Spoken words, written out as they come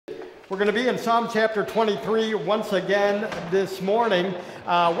We're going to be in Psalm chapter 23 once again this morning.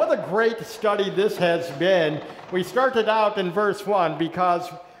 What a great study this has been. We started out in verse 1 because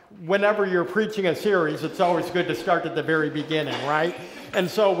whenever you're preaching a series, it's always good to start at the very beginning, right? And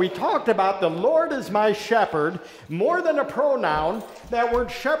so we talked about the Lord is my shepherd, more than a pronoun. That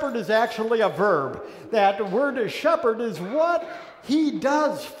word shepherd is actually a verb. That word shepherd is what he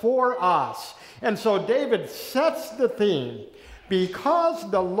does for us. And so David sets the theme.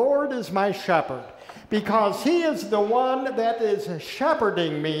 Because the Lord is my shepherd, because he is the one that is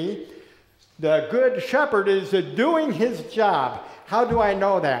shepherding me, the good shepherd is doing his job. How do I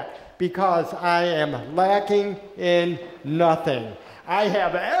know that? Because I am lacking in nothing. I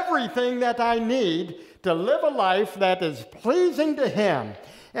have everything that I need to live a life that is pleasing to him.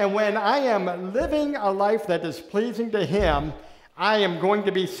 And when I am living a life that is pleasing to him, I am going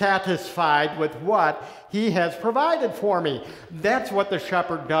to be satisfied with what he has provided for me. That's what the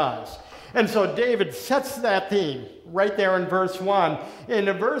shepherd does. And so David sets that theme right there in verse 1. In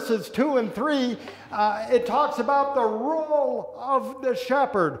verses 2 and 3, it talks about the role of the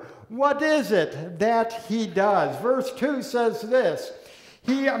shepherd. What is it that he does? Verse 2 says this,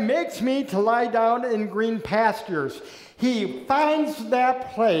 he makes me to lie down in green pastures. He finds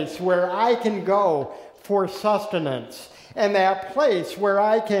that place where I can go for sustenance, and that place where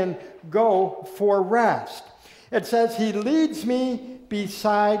I can go for rest. It says, he leads me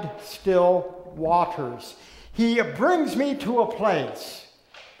beside still waters. He brings me to a place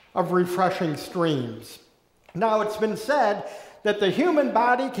of refreshing streams. Now, it's been said that the human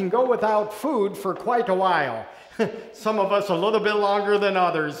body can go without food for quite a while. Some of us a little bit longer than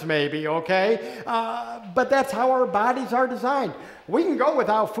others, maybe, okay? But that's how our bodies are designed. We can go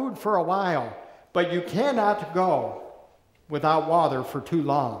without food for a while, but you cannot go without water for too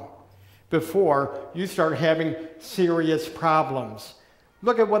long before you start having serious problems.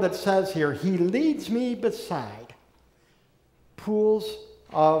 Look at what it says here. He leads me beside pools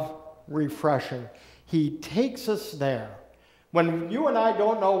of refreshing. He takes us there. When you and I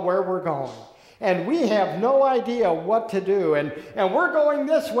don't know where we're going, and we have no idea what to do, and we're going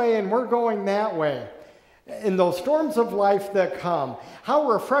this way and we're going that way, in those storms of life that come, how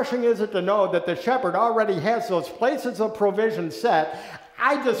refreshing is it to know that the shepherd already has those places of provision set.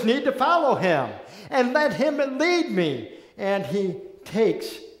 I just need to follow him and let him lead me, and he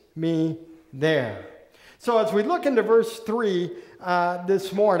takes me there. So as we look into verse 3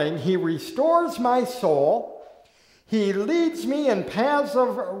 this morning, he restores my soul. He leads me in paths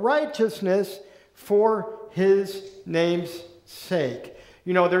of righteousness for his name's sake.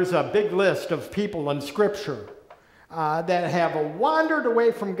 You know, there's a big list of people in Scripture that have wandered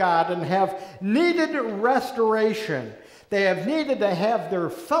away from God and have needed restoration. They have needed to have their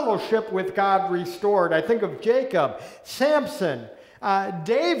fellowship with God restored. I think of Jacob, Samson,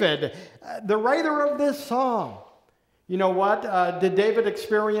 David, the writer of this song. You know what? Did David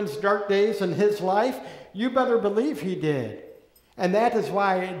experience dark days in his life? You better believe he did. And that is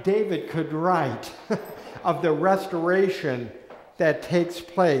why David could write of the restoration that takes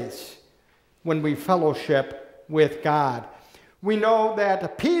place when we fellowship with God. We know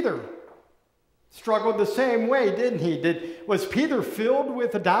that Peter struggled the same way, didn't he? Was Peter filled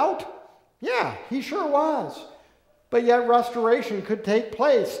with doubt? Yeah, he sure was. But yet restoration could take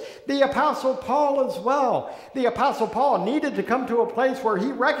place. The Apostle Paul as well. The Apostle Paul needed to come to a place where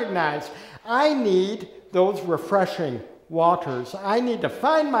he recognized, I need those refreshing waters. I need to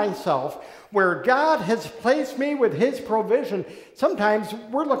find myself where God has placed me with his provision. Sometimes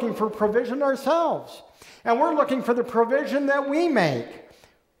we're looking for provision ourselves, and we're looking for the provision that we make.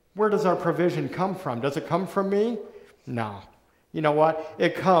 Where does our provision come from? Does it come from me? No. You know what?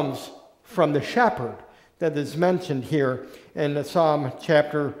 It comes from the shepherd that is mentioned here in Psalm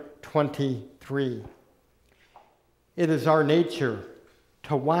chapter 23. It is our nature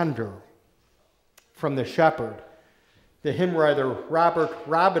to wander from the shepherd. The hymn writer Robert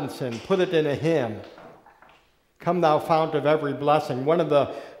Robinson put it in a hymn. Come thou fount of every blessing. One of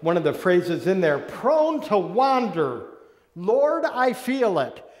the phrases in there, prone to wander. Lord, I feel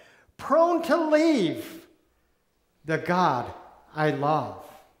it. Prone to leave the God I love.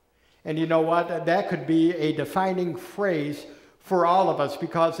 And you know what? That could be a defining phrase for all of us,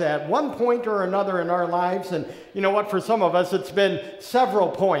 because at one point or another in our lives, and you know what? For some of us, it's been several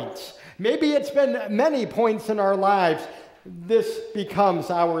points. Maybe it's been many points in our lives. This becomes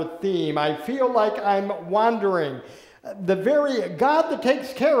our theme. I feel like I'm wandering. The very God that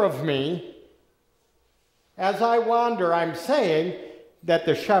takes care of me, as I wander, I'm saying that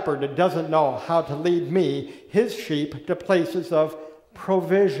the shepherd doesn't know how to lead me, his sheep, to places of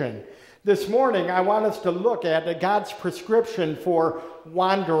provision. This morning, I want us to look at God's prescription for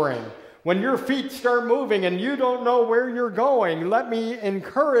wandering. When your feet start moving and you don't know where you're going, let me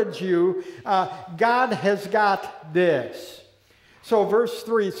encourage you, God has got this. So verse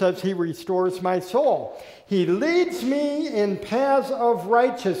 3 says, He restores my soul. He leads me in paths of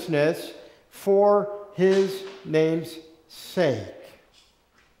righteousness for His name's sake.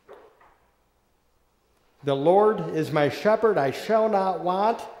 The Lord is my shepherd, I shall not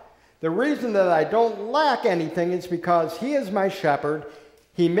want. The reason that I don't lack anything is because He is my shepherd.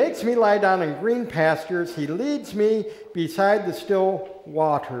 He makes me lie down in green pastures. He leads me beside the still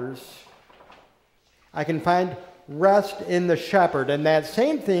waters. I can find rest in the shepherd. And that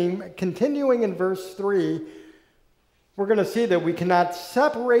same theme, continuing in verse 3, we're going to see that we cannot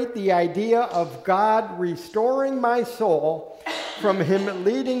separate the idea of God restoring my soul from Him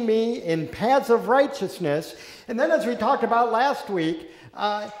leading me in paths of righteousness. And then, as we talked about last week,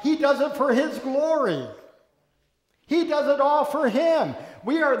 He does it for His glory. He does it all for Him.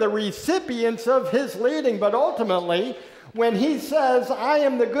 We are the recipients of His leading, but ultimately, when He says, I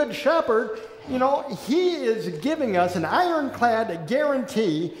am the good shepherd, He is giving us an ironclad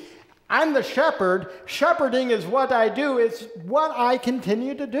guarantee. I'm the shepherd. Shepherding is what I do. It's what I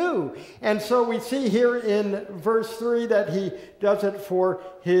continue to do. And so we see here in verse 3 that He does it for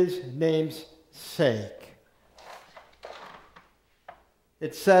His name's sake.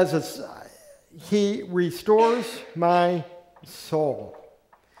 It says He restores my soul.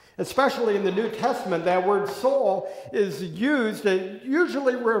 Especially in the New Testament, that word soul is used. It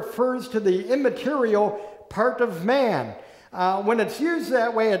usually refers to the immaterial part of man. When it's used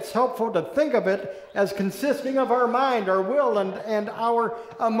that way, it's helpful to think of it as consisting of our mind, our will, and our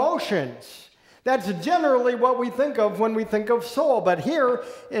emotions. That's generally what we think of when we think of soul. But here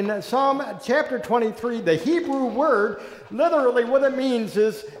in Psalm chapter 23, the Hebrew word, literally what it means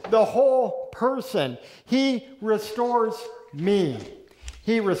is the whole person. He restores me.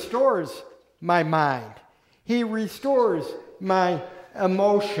 He restores my mind. He restores my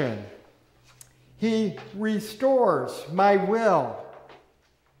emotion. He restores my will.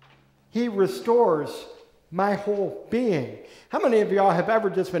 He restores my whole being. How many of y'all have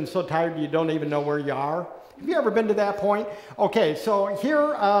ever just been so tired you don't even know where you are? Have you ever been to that point? Okay, so here,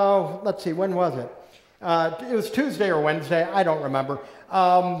 let's see, when was it? It was Tuesday or Wednesday, I don't remember.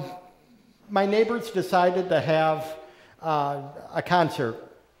 My neighbors decided to have a concert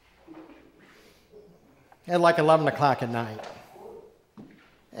at like 11 o'clock at night.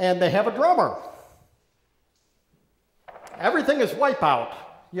 And they have a drummer. Everything is Wipeout.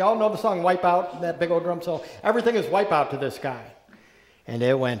 You all know the song Wipeout, that big old drum solo? Everything is Wipeout to this guy. And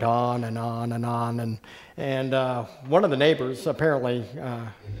it went on and on and on. And one of the neighbors apparently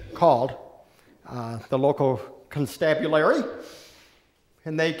called the local constabulary.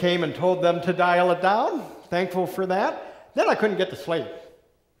 And they came and told them to dial it down. Thankful for that. Then I couldn't get to sleep.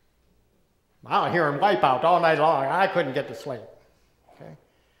 I was hearing Wipeout all night long. I couldn't get to sleep. Okay.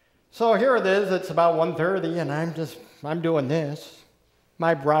 So here it is. It's about 1:30, and I'm doing this.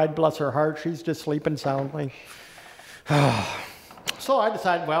 My bride, bless her heart, she's just sleeping soundly. So I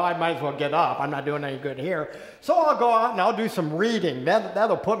decided, well, I might as well get up. I'm not doing any good here. So I'll go out and I'll do some reading.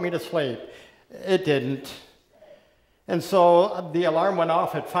 That'll put me to sleep. It didn't. And so the alarm went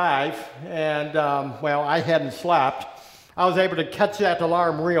off at 5, and, well, I hadn't slept. I was able to catch that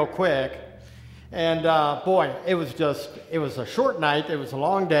alarm real quick. And, boy, it was a short night. It was a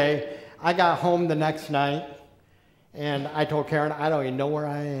long day. I got home the next night, and I told Karen, I don't even know where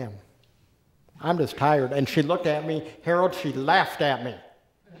I am. I'm just tired. And she looked at me. Harold, she laughed at me.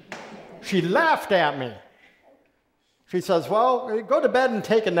 She laughed at me. She says, well, go to bed and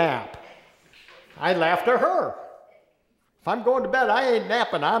take a nap. I laughed at her. If I'm going to bed, I ain't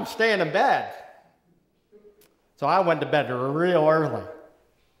napping. I'm staying in bed. So I went to bed real early.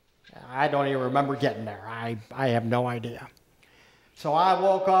 I don't even remember getting there. I have no idea. So I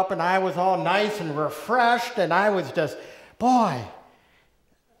woke up and I was all nice and refreshed, and I was just, boy.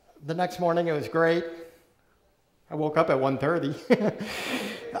 The next morning it was great. I woke up at 1:30.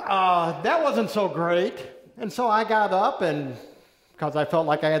 That wasn't so great. And so I got up, and because I felt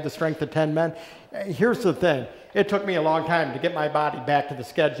like I had the strength of 10 men. Here's the thing. It took me a long time to get my body back to the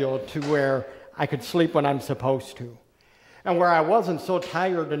schedule to where I could sleep when I'm supposed to, and where I wasn't so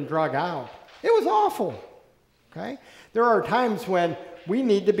tired and drug out. It was awful, okay? There are times when we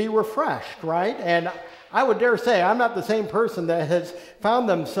need to be refreshed, right? And I would dare say I'm not the same person that has found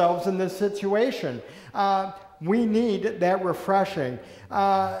themselves in this situation. We need that refreshing.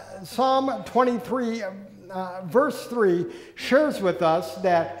 Psalm 23, verse 3 shares with us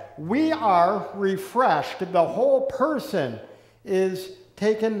that we are refreshed. The whole person is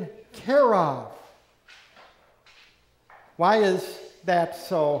taken care of. Why is that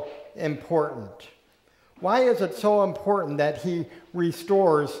so important? Why is it so important that he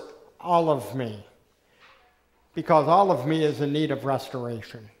restores all of me? Because all of me is in need of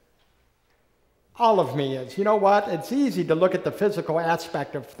restoration. All of me is. You know what? It's easy to look at the physical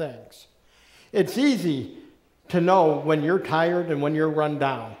aspect of things. It's easy to know when you're tired and when you're run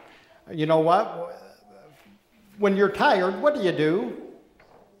down. You know what? When you're tired, what do?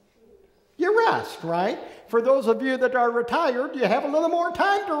 You rest, right? For those of you that are retired, you have a little more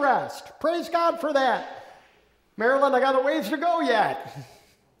time to rest. Praise God for that. Marilyn, I got a ways to go yet.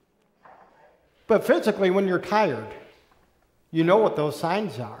 But physically, when you're tired, you know what those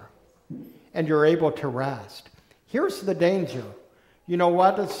signs are, and you're able to rest. Here's the danger. You know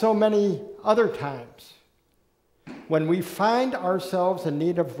what? It's so many other times. When we find ourselves in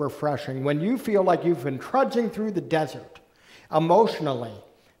need of refreshing, when you feel like you've been trudging through the desert, emotionally,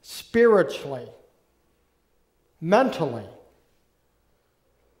 spiritually, mentally,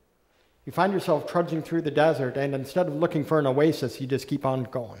 you find yourself trudging through the desert, and instead of looking for an oasis, you just keep on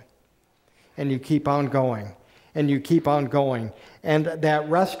going. And you keep on going. And you keep on going. And that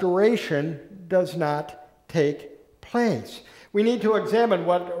restoration does not take place. We need to examine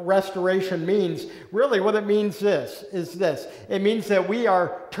what restoration means. Really, what it means is this. It means that we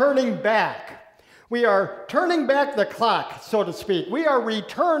are turning back. We are turning back the clock, so to speak. We are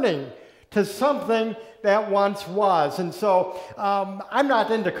returning to something that once was. And so I'm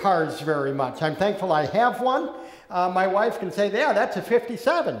not into cars very much. I'm thankful I have one. My wife can say, yeah, that's a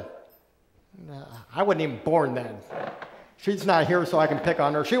 57. I wasn't even born then. She's not here, so I can pick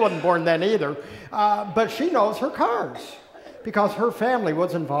on her. She wasn't born then either. But she knows her cars because her family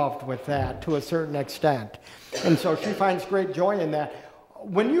was involved with that to a certain extent. And so she finds great joy in that.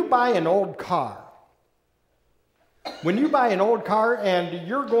 When you buy an old car, and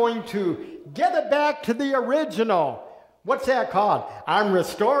you're going to get it back to the original, what's that called? I'm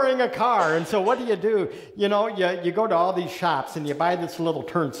restoring a car. And so what do? You know, you go to all these shops and you buy this little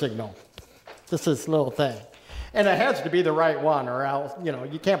turn signal. Just this little thing. And it has to be the right one, or else, you know,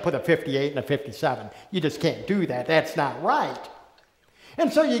 you can't put a 58 and a 57. You just can't do that. That's not right.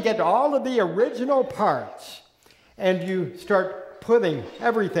 And so you get all of the original parts, and you start putting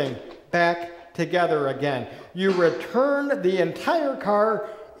everything back together again. You return the entire car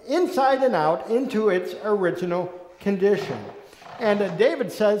inside and out into its original condition. And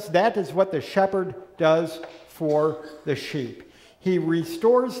David says that is what the shepherd does for the sheep. He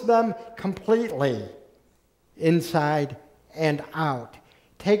restores them completely, inside and out,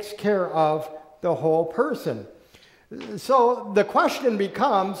 takes care of the whole person. So the question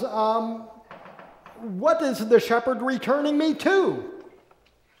becomes, what is the shepherd returning me to?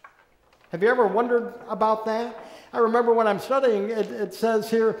 Have you ever wondered about that? I remember when I'm studying, it says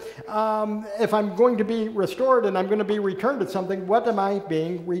here, if I'm going to be restored and I'm going to be returned to something, what am I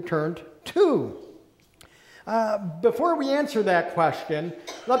being returned to? Before we answer that question,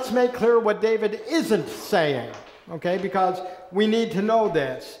 let's make clear what David isn't saying, okay, because we need to know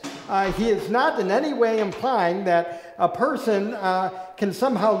this. He is not in any way implying that a person can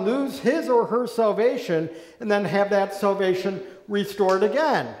somehow lose his or her salvation and then have that salvation restored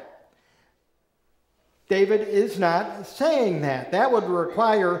again. David is not saying that. That would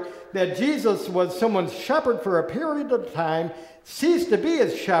require that Jesus was someone's shepherd for a period of time, ceased to be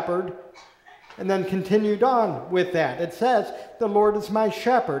his shepherd, and then continued on with that. It says, the Lord is my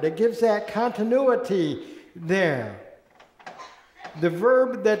shepherd. It gives that continuity there. The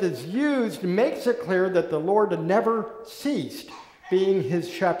verb that is used makes it clear that the Lord never ceased being his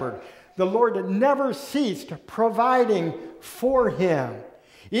shepherd. The Lord never ceased providing for him.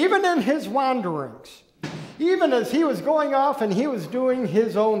 Even in his wanderings, even as he was going off and he was doing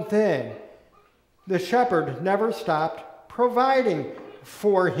his own thing, the shepherd never stopped providing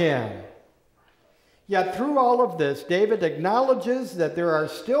for him. Yet through all of this, David acknowledges that there are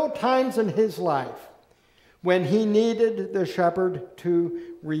still times in his life when he needed the shepherd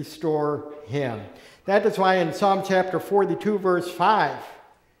to restore him. That is why in Psalm chapter 42, verse 5,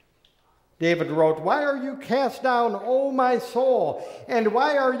 David wrote, "Why are you cast down, O my soul? And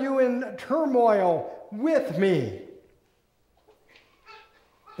why are you in turmoil with me?"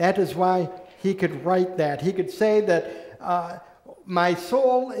 That is why he could write that. He could say that my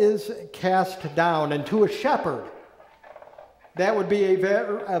soul is cast down. And to a shepherd, that would be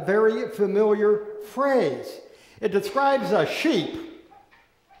a very familiar phrase. It describes a sheep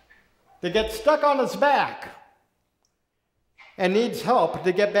that gets stuck on its back and needs help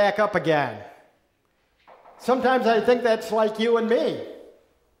to get back up again. Sometimes I think that's like you and me.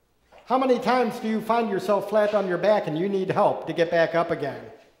 How many times do you find yourself flat on your back and you need help to get back up again?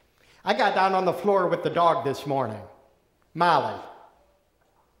 I got down on the floor with the dog this morning, Molly.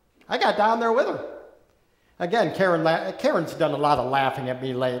 I got down there with her. Again, Karen's done a lot of laughing at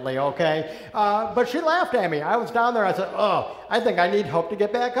me lately, okay? But she laughed at me. I was down there. I said, oh, I think I need help to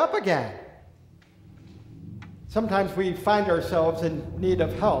get back up again. Sometimes we find ourselves in need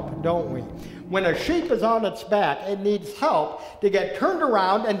of help, don't we? When a sheep is on its back, it needs help to get turned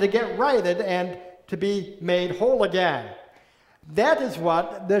around and to get righted and to be made whole again. That is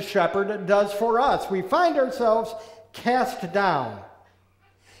what the shepherd does for us. We find ourselves cast down.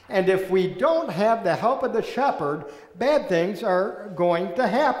 And if we don't have the help of the shepherd, bad things are going to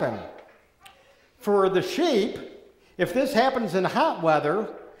happen. For the sheep, if this happens in hot weather,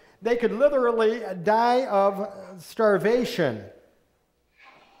 they could literally die of starvation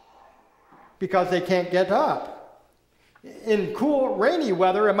because they can't get up. In cool, rainy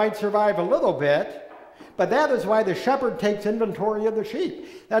weather, it might survive a little bit, but that is why the shepherd takes inventory of the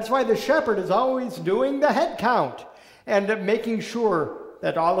sheep. That's why the shepherd is always doing the head count and making sure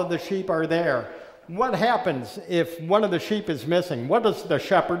that all of the sheep are there. What happens if one of the sheep is missing? What does the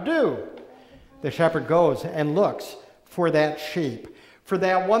shepherd do? The shepherd goes and looks for that sheep. For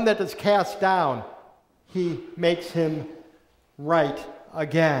that one that is cast down, he makes him right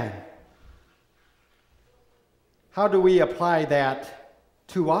again. How do we apply that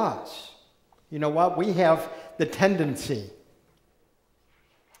to us? You know what? We have the tendency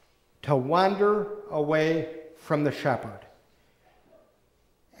to wander away from the shepherd.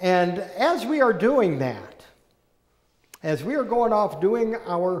 And as we are doing that, as we are going off doing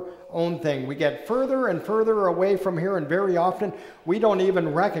our own thing, we get further and further away from here, and very often we don't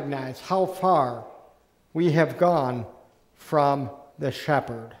even recognize how far we have gone from the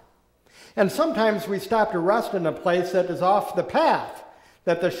shepherd. And sometimes we stop to rest in a place that is off the path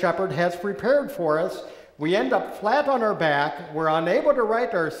that the shepherd has prepared for us. We end up flat on our back. We're unable to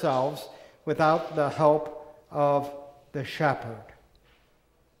right ourselves without the help of the shepherd.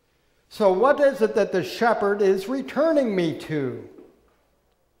 So what is it that the shepherd is returning me to?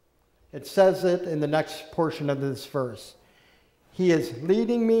 It says it in the next portion of this verse. He is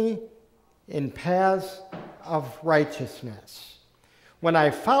leading me in paths of righteousness. When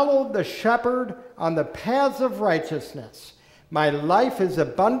I follow the shepherd on the paths of righteousness, my life is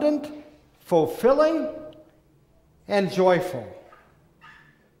abundant, fulfilling, and joyful.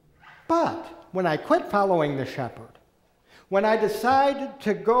 But when I quit following the shepherd, when I decide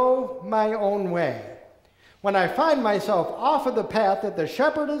to go my own way, when I find myself off of the path that the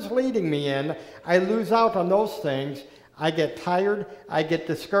shepherd is leading me in, I lose out on those things. I get tired. I get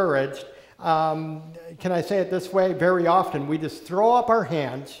discouraged. Can I say it this way? Very often we just throw up our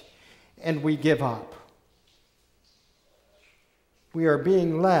hands and we give up. We are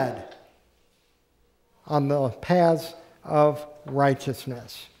being led on the paths of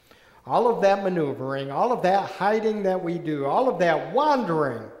righteousness. All of that maneuvering, all of that hiding that we do, all of that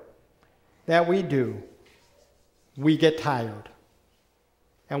wandering that we do, we get tired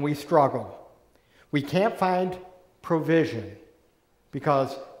and we struggle. We can't find provision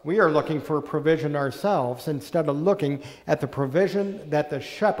because we are looking for provision ourselves instead of looking at the provision that the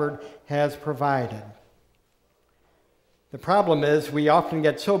shepherd has provided. The problem is we often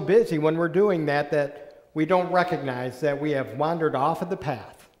get so busy when we're doing that that we don't recognize that we have wandered off of the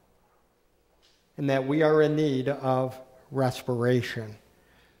path and that we are in need of respiration.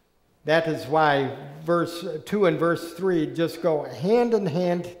 That is why verse 2 and verse 3 just go hand in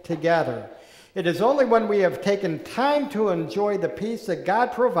hand together. It is only when we have taken time to enjoy the peace that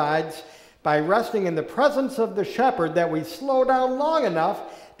God provides by resting in the presence of the shepherd that we slow down long enough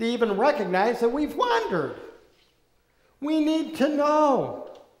to even recognize that we've wandered. We need to know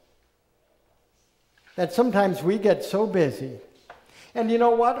that sometimes we get so busy. And you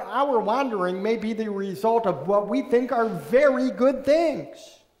know what? Our wandering may be the result of what we think are very good things.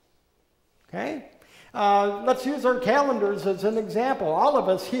 Okay? Let's use our calendars as an example. All of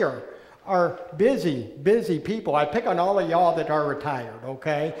us here are busy people. I pick on all of y'all that are retired,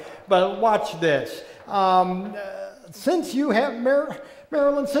 okay? But watch this. Since you have,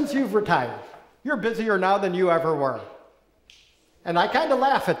 Marilyn, since you've retired, you're busier now than you ever were. And I kind of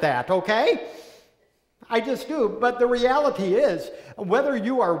laugh at that, okay? I just do. But the reality is, whether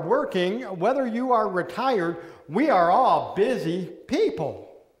you are working, whether you are retired, we are all busy people.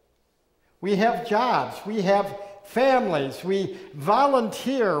 We have jobs, we have families, we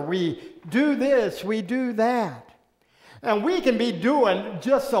volunteer, we do this, we do that. And we can be doing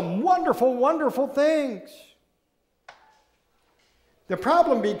just some wonderful, wonderful things. The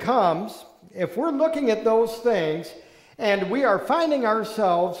problem becomes, if we're looking at those things and we are finding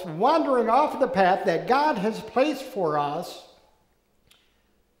ourselves wandering off the path that God has placed for us,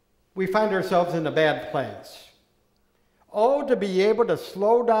 we find ourselves in a bad place. Oh, to be able to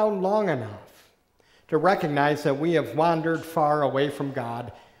slow down long enough to recognize that we have wandered far away from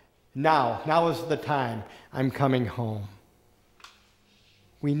God. Now is the time. I'm coming home.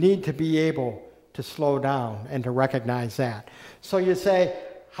 We need to be able to slow down and to recognize that. So you say,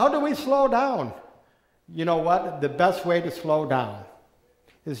 how do we slow down? You know what? The best way to slow down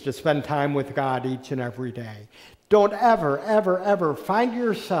is to spend time with God each and every day. Don't ever, ever, ever find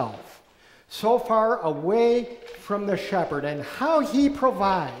yourself so far away from the shepherd and how he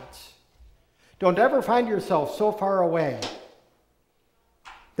provides. Don't ever find yourself so far away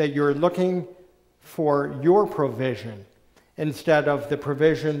that you're looking for your provision instead of the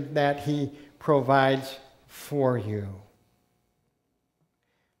provision that he provides for you.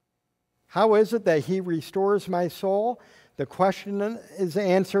 How is it that he restores my soul? The question is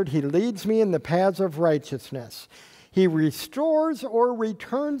answered. He leads me in the paths of righteousness. He restores or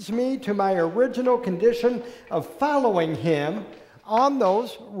returns me to my original condition of following him on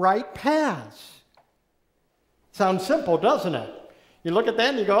those right paths. Sounds simple, doesn't it? You look at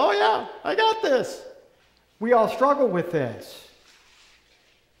that and you go, oh yeah, I got this. We all struggle with this.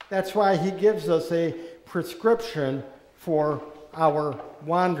 That's why he gives us a prescription for our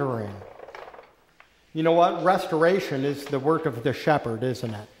wandering. You know what? Restoration is the work of the shepherd,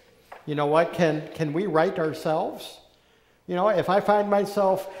 isn't it? You know what? Can we right ourselves? You know, if I find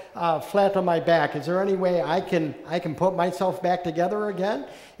myself flat on my back, is there any way I can put myself back together again?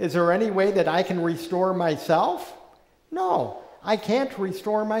 Is there any way that I can restore myself? No, I can't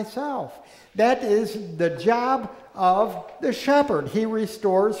restore myself. That is the job of the shepherd. He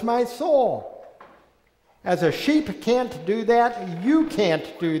restores my soul. As a sheep can't do that, you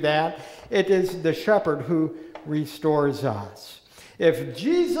can't do that. It is the shepherd who restores us. If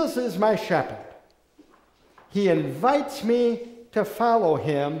Jesus is my shepherd, he invites me to follow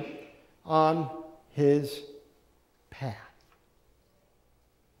him on his path.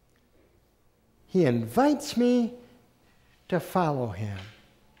 He invites me to follow him.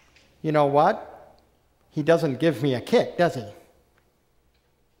 You know what? He doesn't give me a kick, does he?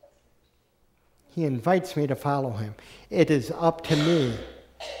 He invites me to follow him. It is up to me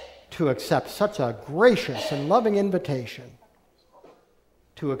to accept such a gracious and loving invitation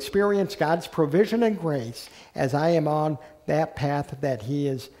to experience God's provision and grace as I am on that path that he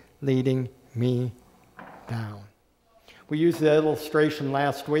is leading me down. We used the illustration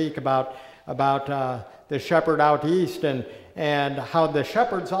last week about the shepherd out east and how the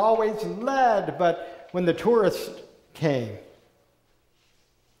shepherds always led, but when the tourists came,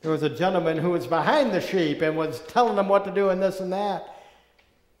 there was a gentleman who was behind the sheep and was telling them what to do and this and that.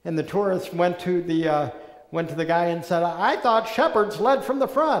 And the tourist went to the guy and said, I thought shepherds led from the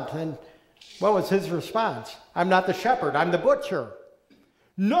front. And what was his response? I'm not the shepherd, I'm the butcher.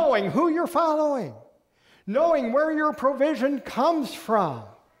 Knowing who you're following, knowing where your provision comes from.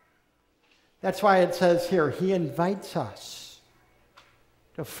 That's why it says here, he invites us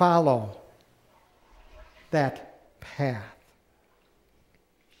to follow that path.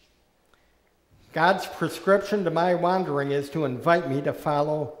 God's prescription to my wandering is to invite me to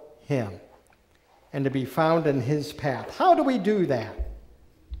follow him and to be found in his path. How do we do that?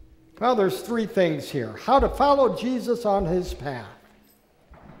 Well, there's three things here. How to follow Jesus on his path.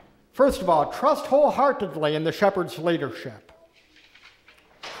 First of all, trust wholeheartedly in the shepherd's leadership.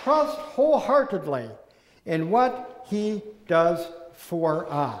 Trust wholeheartedly in what he does for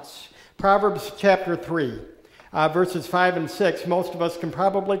us. Proverbs chapter 3, verses 5 and 6. Most of us can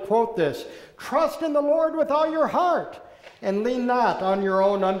probably quote this. Trust in the Lord with all your heart, and lean not on your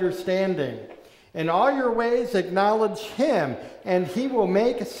own understanding. In all your ways acknowledge him, and he will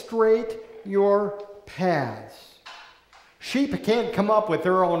make straight your paths. Sheep can't come up with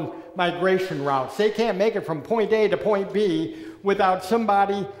their own migration routes. They can't make it from point A to point B without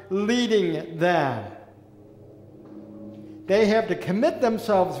somebody leading them. They have to commit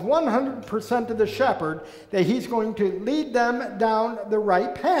themselves 100% to the shepherd that he's going to lead them down the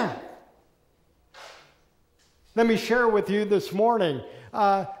right path. Let me share with you this morning.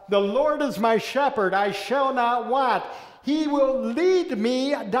 The Lord is my shepherd, I shall not want. He will lead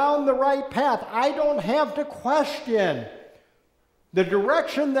me down the right path. I don't have to question the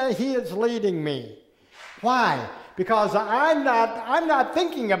direction that he is leading me. Why? Because I'm not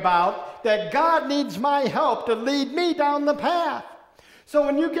thinking about that God needs my help to lead me down the path. So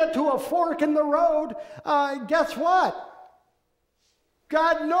when you get to a fork in the road, guess what?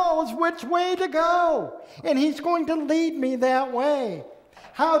 God knows which way to go, and he's going to lead me that way.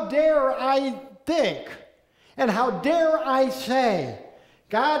 How dare I think, and how dare I say,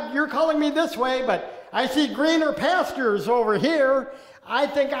 God, you're calling me this way, but I see greener pastures over here. I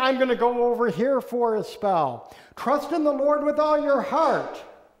think I'm going to go over here for a spell. Trust in the Lord with all your heart.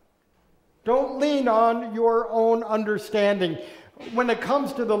 Don't lean on your own understanding. When it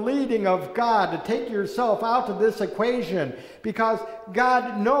comes to the leading of God, to take yourself out of this equation, because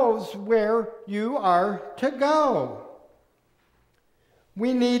God knows where you are to go.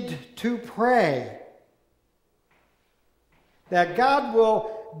 We need to pray that God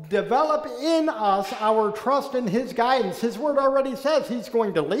will develop in us our trust in His guidance. His word already says He's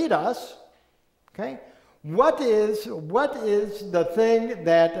going to lead us. Okay? What is the thing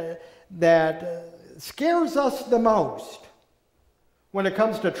that scares us the most when it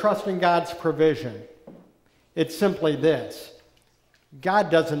comes to trusting God's provision? It's simply this: God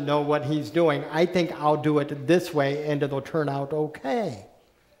doesn't know what He's doing. I think I'll do it this way and it'll turn out okay.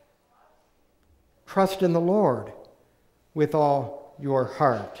 Trust in the Lord with all your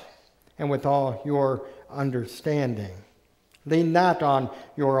heart and with all your understanding. Lean not on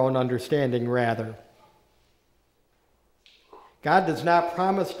your own understanding, rather. God does not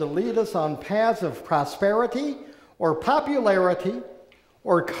promise to lead us on paths of prosperity or popularity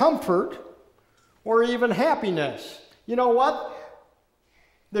or comfort or even happiness. You know what?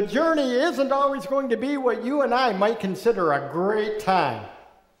 The journey isn't always going to be what you and I might consider a great time,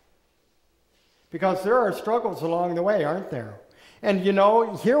 because there are struggles along the way, aren't there? And you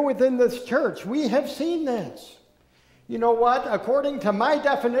know, here within this church, we have seen this. You know what? According to my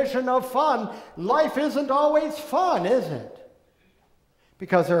definition of fun, life isn't always fun, is it?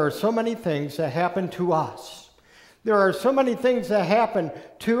 Because there are so many things that happen to us. There are so many things that happen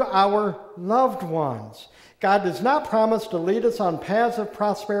to our loved ones. God does not promise to lead us on paths of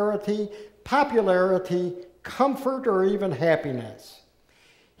prosperity, popularity, comfort, or even happiness.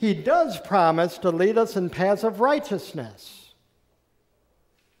 He does promise to lead us in paths of righteousness.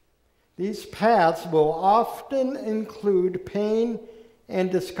 These paths will often include pain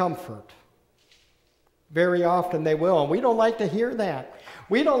and discomfort. Very often they will, and we don't like to hear that.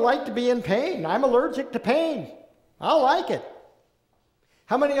 We don't like to be in pain. I'm allergic to pain. I like it.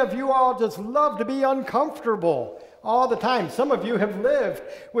 How many of you all just love to be uncomfortable all the time? Some of you have lived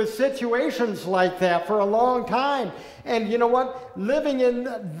with situations like that for a long time. And you know what? Living in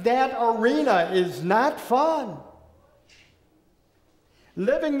that arena is not fun.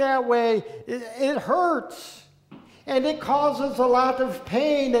 Living that way, it hurts. And it causes a lot of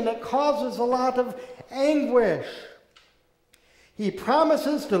pain, and it causes a lot of anguish. He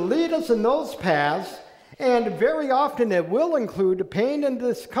promises to lead us in those paths, and very often it will include pain and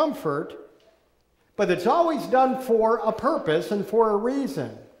discomfort, but it's always done for a purpose and for a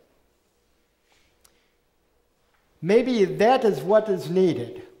reason. Maybe that is what is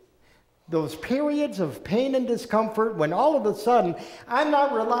needed. Those periods of pain and discomfort when all of a sudden I'm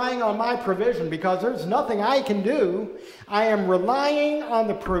not relying on my provision because there's nothing I can do. I am relying on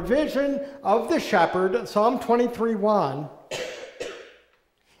the provision of the shepherd, Psalm 23:1.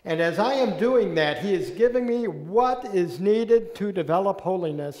 And as I am doing that, He is giving me what is needed to develop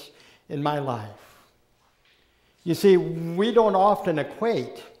holiness in my life. You see, we don't often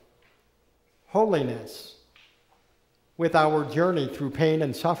equate holiness with our journey through pain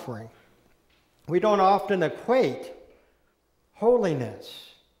and suffering. We don't often equate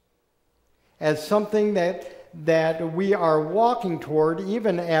holiness as something that we are walking toward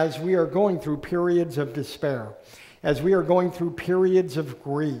even as we are going through periods of despair, as we are going through periods of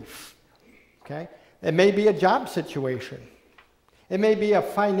grief. Okay? It may be a job situation. It may be a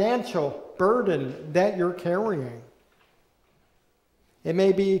financial burden that you're carrying. It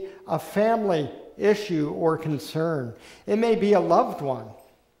may be a family issue or concern. It may be a loved one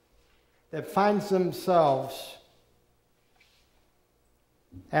that finds themselves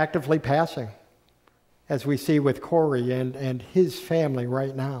actively passing, as we see with Corey and his family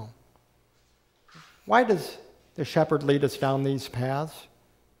right now. Why does the shepherd lead us down these paths?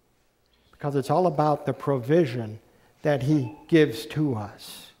 Because it's all about the provision that He gives to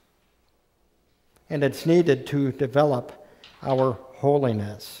us. And it's needed to develop our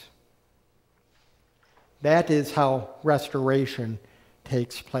holiness. That is how restoration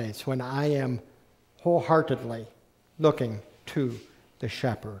takes place, when I am wholeheartedly looking to the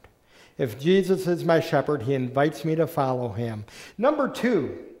shepherd. If Jesus is my shepherd, He invites me to follow Him. Number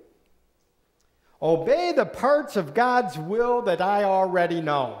 2, obey the parts of God's will that I already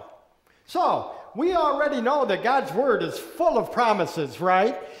know. So, we already know that God's word is full of promises,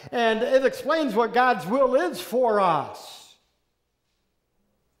 right? And it explains what God's will is for us.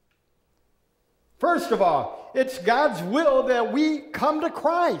 First of all, it's God's will that we come to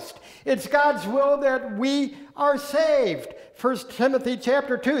Christ. It's God's will that we are saved. 1 Timothy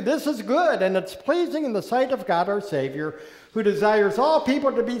chapter 2, this is good, and it's pleasing in the sight of God our Savior, who desires all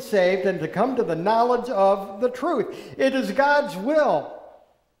people to be saved and to come to the knowledge of the truth. It is God's will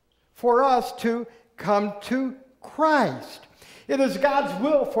for us to come to Christ. It is God's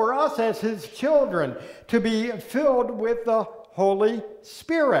will for us as His children to be filled with the Holy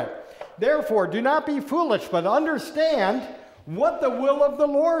Spirit. Therefore, do not be foolish, but understand what the will of the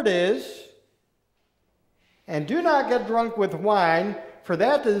Lord is. And do not get drunk with wine, for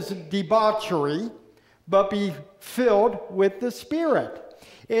that is debauchery, but be filled with the Spirit.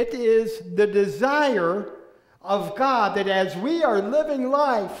 It is the desire of God that as we are living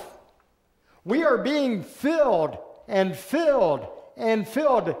life, we are being filled and filled and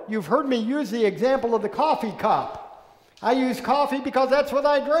filled. You've heard me use the example of the coffee cup. I use coffee because that's what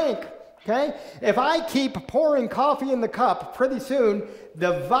I drink. Okay? If I keep pouring coffee in the cup, pretty soon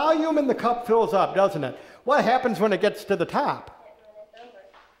the volume in the cup fills up, doesn't it? What happens when it gets to the top?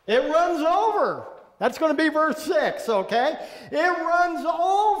 It runs over. That's going to be verse 6, okay? It runs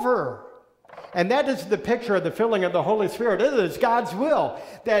over. And that is the picture of the filling of the Holy Spirit. It is God's will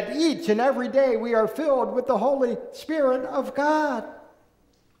that each and every day we are filled with the Holy Spirit of God.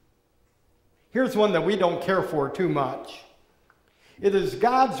 Here's one that we don't care for too much. It is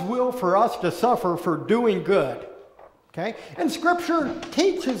God's will for us to suffer for doing good. Okay? And Scripture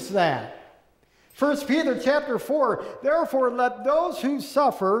teaches that. 1 Peter chapter 4, therefore let those who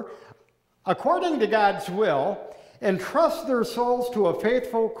suffer according to God's will entrust their souls to a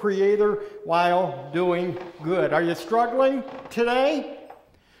faithful Creator while doing good. Are you struggling today?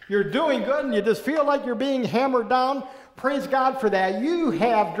 You're doing good and you just feel like you're being hammered down? Praise God for that. You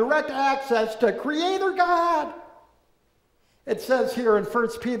have direct access to Creator God. It says here in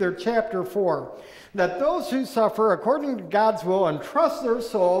 1 Peter chapter 4, that those who suffer according to God's will entrust their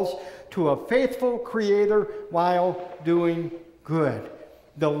souls to a faithful Creator while doing good.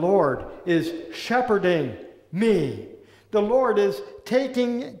 The Lord is shepherding me. The Lord is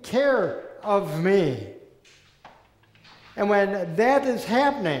taking care of me. And when that is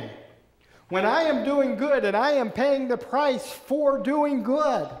happening, when I am doing good and I am paying the price for doing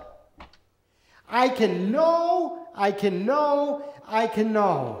good, I can know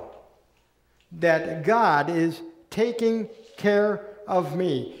that God is taking care of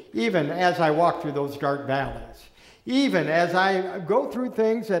me, even as I walk through those dark valleys, even as I go through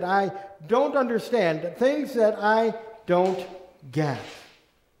things that I don't understand, things that I don't get.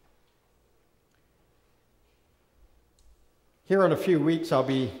 Here in a few weeks, I'll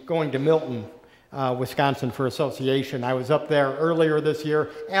be going to Milton, Wisconsin for association. I was up there earlier this year,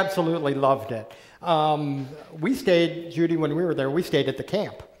 absolutely loved it. We stayed, Judy, when we were there, we stayed at the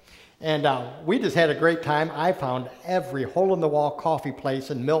camp. And we just had a great time. I found every hole-in-the-wall coffee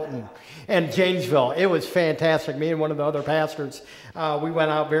place in Milton and Janesville. It was fantastic. Me and one of the other pastors, we went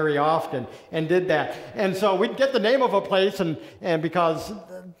out very often and did that. And so we'd get the name of a place, and because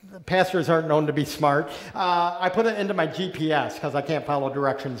pastors aren't known to be smart, I put it into my GPS because I can't follow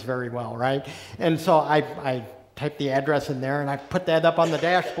directions very well, right? And so I typed the address in there, and I put that up on the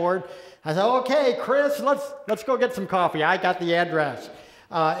dashboard. I said, okay, Chris, let's go get some coffee. I got the address.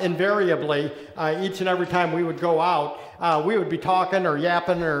 Invariably, each and every time we would go out, we would be talking or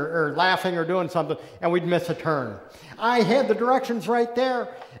yapping or laughing or doing something, and we'd miss a turn. I had the directions right there,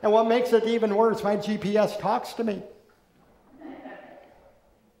 and what makes it even worse, my GPS talks to me.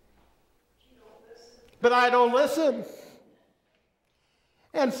 But I don't listen.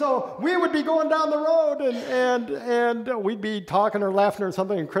 And so we would be going down the road, and we'd be talking or laughing or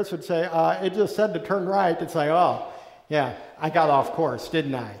something, and Chris would say, it just said to turn right. It's like, oh, yeah, I got off course,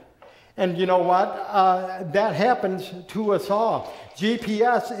 didn't I? And you know what? That happens to us all.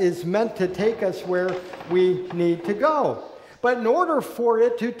 GPS is meant to take us where we need to go. But in order for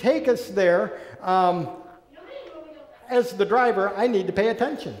it to take us there, as the driver, I need to pay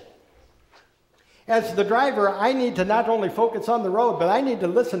attention. As the driver, I need to not only focus on the road, but I need to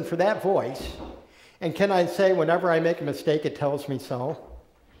listen for that voice. And can I say, whenever I make a mistake, it tells me so?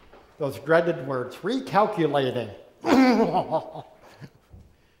 Those dreaded words, recalculating.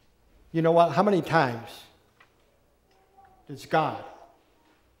 You know what? How many times does God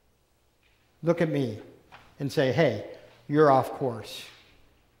look at me and say, hey, you're off course.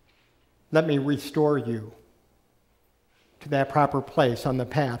 Let me restore you to that proper place on the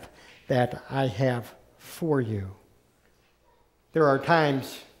path that I have for you. There are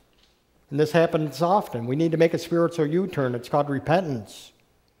times, and this happens often, we need to make a spiritual U-turn. It's called repentance.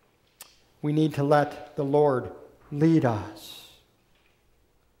 We need to let the Lord lead us.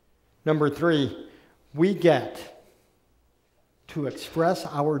 Number 3, we get to express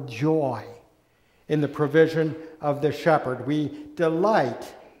our joy in the provision of the shepherd. We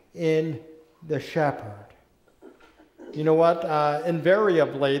delight in the shepherd. You know what?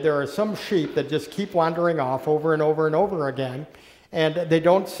 Invariably, there are some sheep that just keep wandering off over and over and over again, and they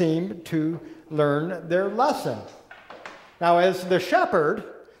don't seem to learn their lesson. Now, as the shepherd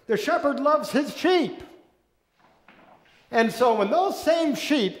loves his sheep. And so when those same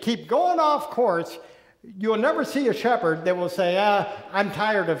sheep keep going off course, you'll never see a shepherd that will say, I'm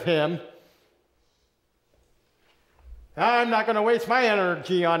tired of him. I'm not going to waste my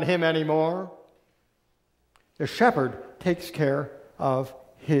energy on him anymore. The shepherd takes care of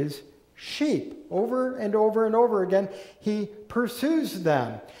his sheep. Over and over and over again, he pursues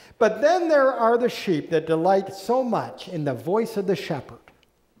them. But then there are the sheep that delight so much in the voice of the shepherd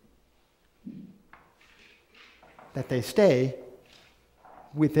that they stay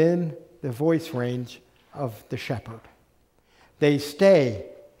within the voice range of the shepherd. They stay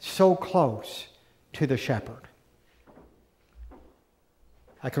so close to the shepherd.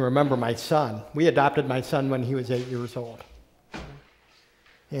 I can remember my son. We adopted my son when he was 8 years old.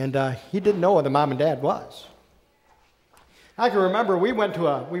 And he didn't know what the mom and dad was. I can remember we went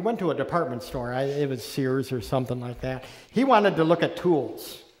to a department store. It was Sears or something like that. He wanted to look at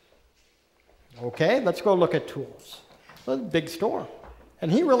tools. Okay, let's go look at tools. It was a big store.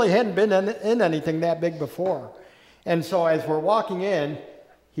 And he really hadn't been in anything that big before. And so as we're walking in,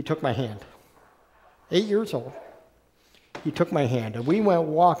 he took my hand. 8 years old. He took my hand, and we went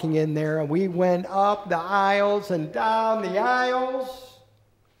walking in there, and we went up the aisles and down the aisles.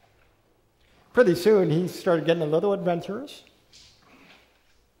 Pretty soon, he started getting a little adventurous.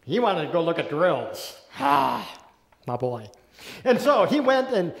 He wanted to go look at drills. My boy. And so he went,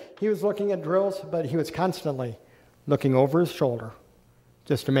 and he was looking at drills, but he was constantly looking over his shoulder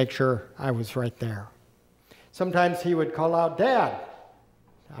just to make sure I was right there. Sometimes he would call out, "Dad,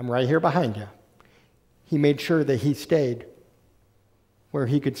 I'm right here behind you." He made sure that he stayed where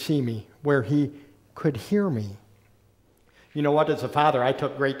he could see me, where he could hear me. You know what? As a father, I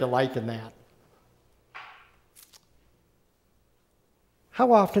took great delight in that.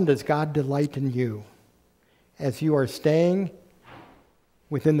 How often does God delight in you as you are staying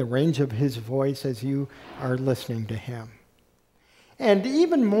within the range of his voice, as you are listening to him? And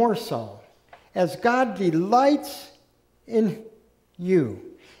even more so, as God delights in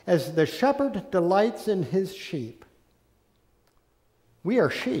you, as the shepherd delights in his sheep. We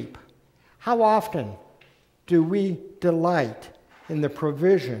are sheep. How often do we delight in the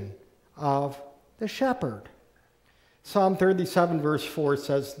provision of the shepherd? Psalm 37 verse 4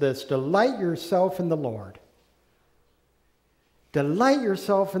 says this, "Delight yourself in the Lord. Delight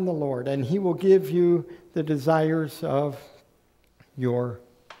yourself in the Lord, and he will give you the desires of your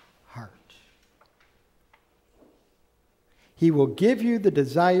heart." He will give you the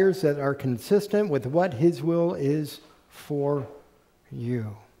desires that are consistent with what his will is for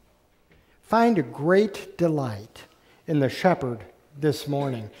you. Find a great delight in the shepherd this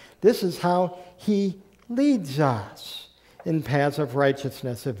morning. This is how he leads us in paths of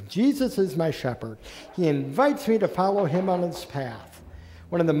righteousness. If Jesus is my shepherd, he invites me to follow him on his path.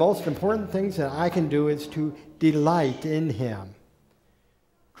 One of the most important things that I can do is to delight in him.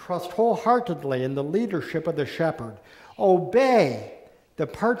 Trust wholeheartedly in the leadership of the shepherd. Obey the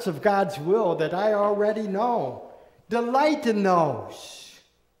parts of God's will that I already know. Delight in those.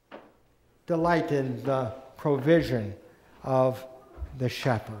 Delight in the provision of the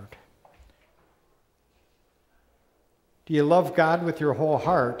shepherd. Do you love God with your whole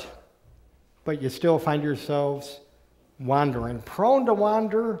heart, but you still find yourselves wandering? Prone to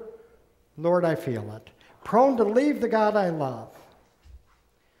wander? Lord, I feel it. Prone to leave the God I love?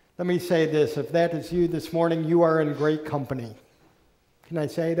 Let me say this, if that is you this morning, you are in great company. Can I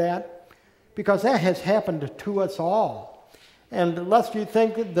say that? Because that has happened to us all. And lest you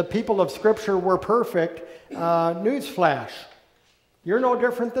think the people of Scripture were perfect, newsflash, you're no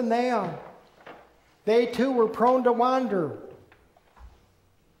different than they are. They too were prone to wander.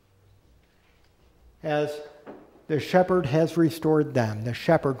 As the shepherd has restored them, the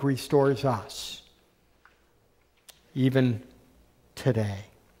shepherd restores us, even today.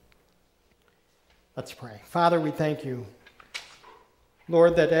 Let's pray. Father, we thank you,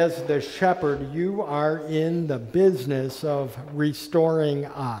 Lord, that as the shepherd, you are in the business of restoring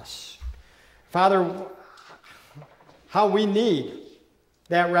us. Father, how we need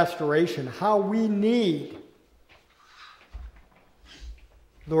that restoration, how we need,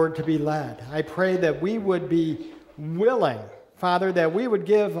 Lord, to be led. I pray that we would be willing, Father, that we would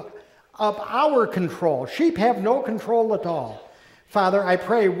give up our control. Sheep have no control at all. Father, I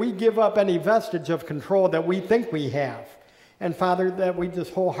pray we give up any vestige of control that we think we have. And Father, that we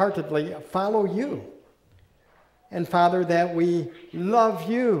just wholeheartedly follow you. And Father, that we love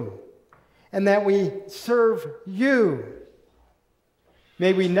you and that we serve you.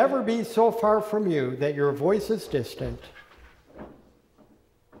 May we never be so far from you that your voice is distant.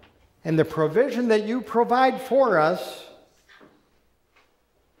 And the provision that you provide for us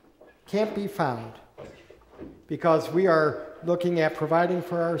can't be found because we are looking at providing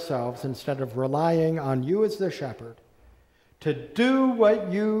for ourselves instead of relying on you as the shepherd to do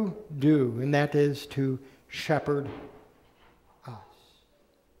what you do, and that is to shepherd us.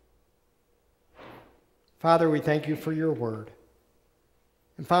 Father, we thank you for your word.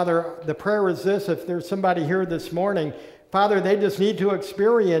 And Father, the prayer is this: if there's somebody here this morning, Father, they just need to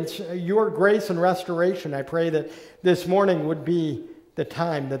experience your grace and restoration. I pray that this morning would be the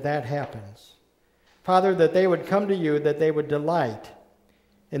time that that happens. Father, that they would come to you, that they would delight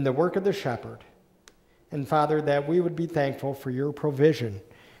in the work of the shepherd. And Father, that we would be thankful for your provision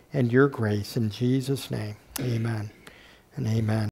and your grace. In Jesus' name, amen and amen.